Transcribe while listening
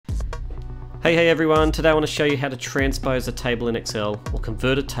Hey everyone, today I want to show you how to transpose a table in Excel or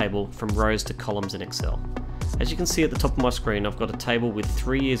convert a table from rows to columns in Excel. As you can see at the top of my screen, I've got a table with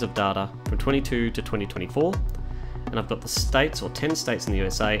 3 years of data from 22 to 2024, and I've got the states or 10 states in the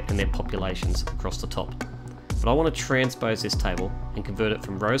USA and their populations across the top. But I want to transpose this table and convert it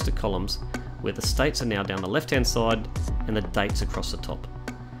from rows to columns where the states are now down the left hand side and the dates across the top.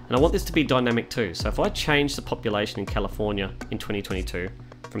 And I want this to be dynamic too, so if I change the population in California in 2022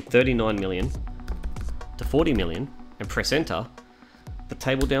 from 39 million to 40 million and press enter, the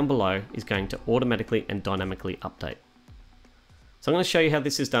table down below is going to automatically and dynamically update. So I'm going to show you how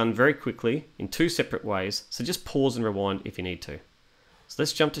this is done very quickly in 2 separate ways, so just pause and rewind if you need to. So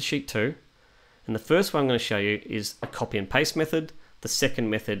let's jump to sheet 2, and the first one I'm going to show you is a copy and paste method. The second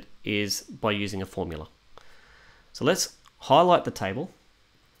method is by using a formula. So let's highlight the table,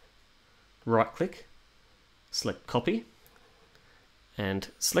 right click, select copy, and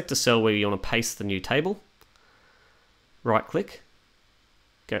select a cell where you want to paste the new table. Right click,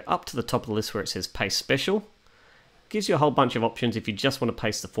 go up to the top of the list where it says paste special. Gives you a whole bunch of options if you just want to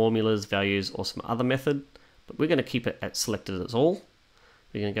paste the formulas, values, or some other method, but we're going to keep it at selected as all.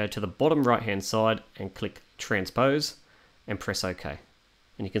 We're going to go to the bottom right hand side and click transpose and press OK.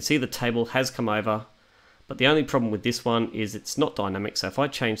 And you can see the table has come over, but the only problem with this one is it's not dynamic. So if I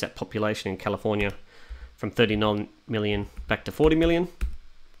change that population in California from 39 million back to 40 million,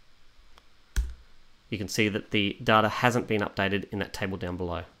 you can see that the data hasn't been updated in that table down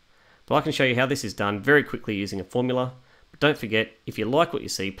below. But I can show you how this is done very quickly using a formula. But don't forget, if you like what you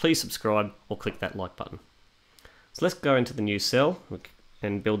see, please subscribe or click that like button. So let's go into the new cell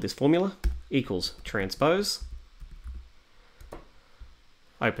and build this formula. Equals transpose,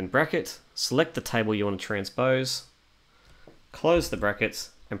 open bracket, select the table you want to transpose, close the brackets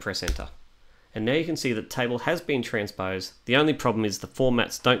and press enter. And now you can see that the table has been transposed. The only problem is the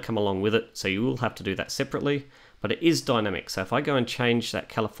formats don't come along with it, so you will have to do that separately, but it is dynamic. So if I go and change that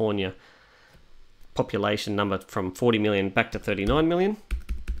California population number from 40 million back to 39 million,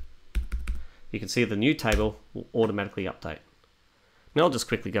 you can see the new table will automatically update. Now I'll just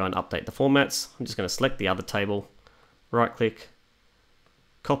quickly go and update the formats. I'm just going to select the other table, right click,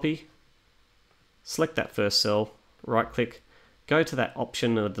 copy, select that first cell, right click, go to that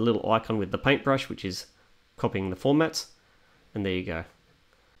option or the little icon with the paintbrush, which is copying the formats, and there you go.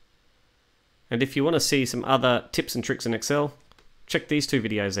 And if you want to see some other tips and tricks in Excel, check these 2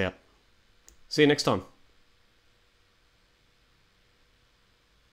 videos out. See you next time.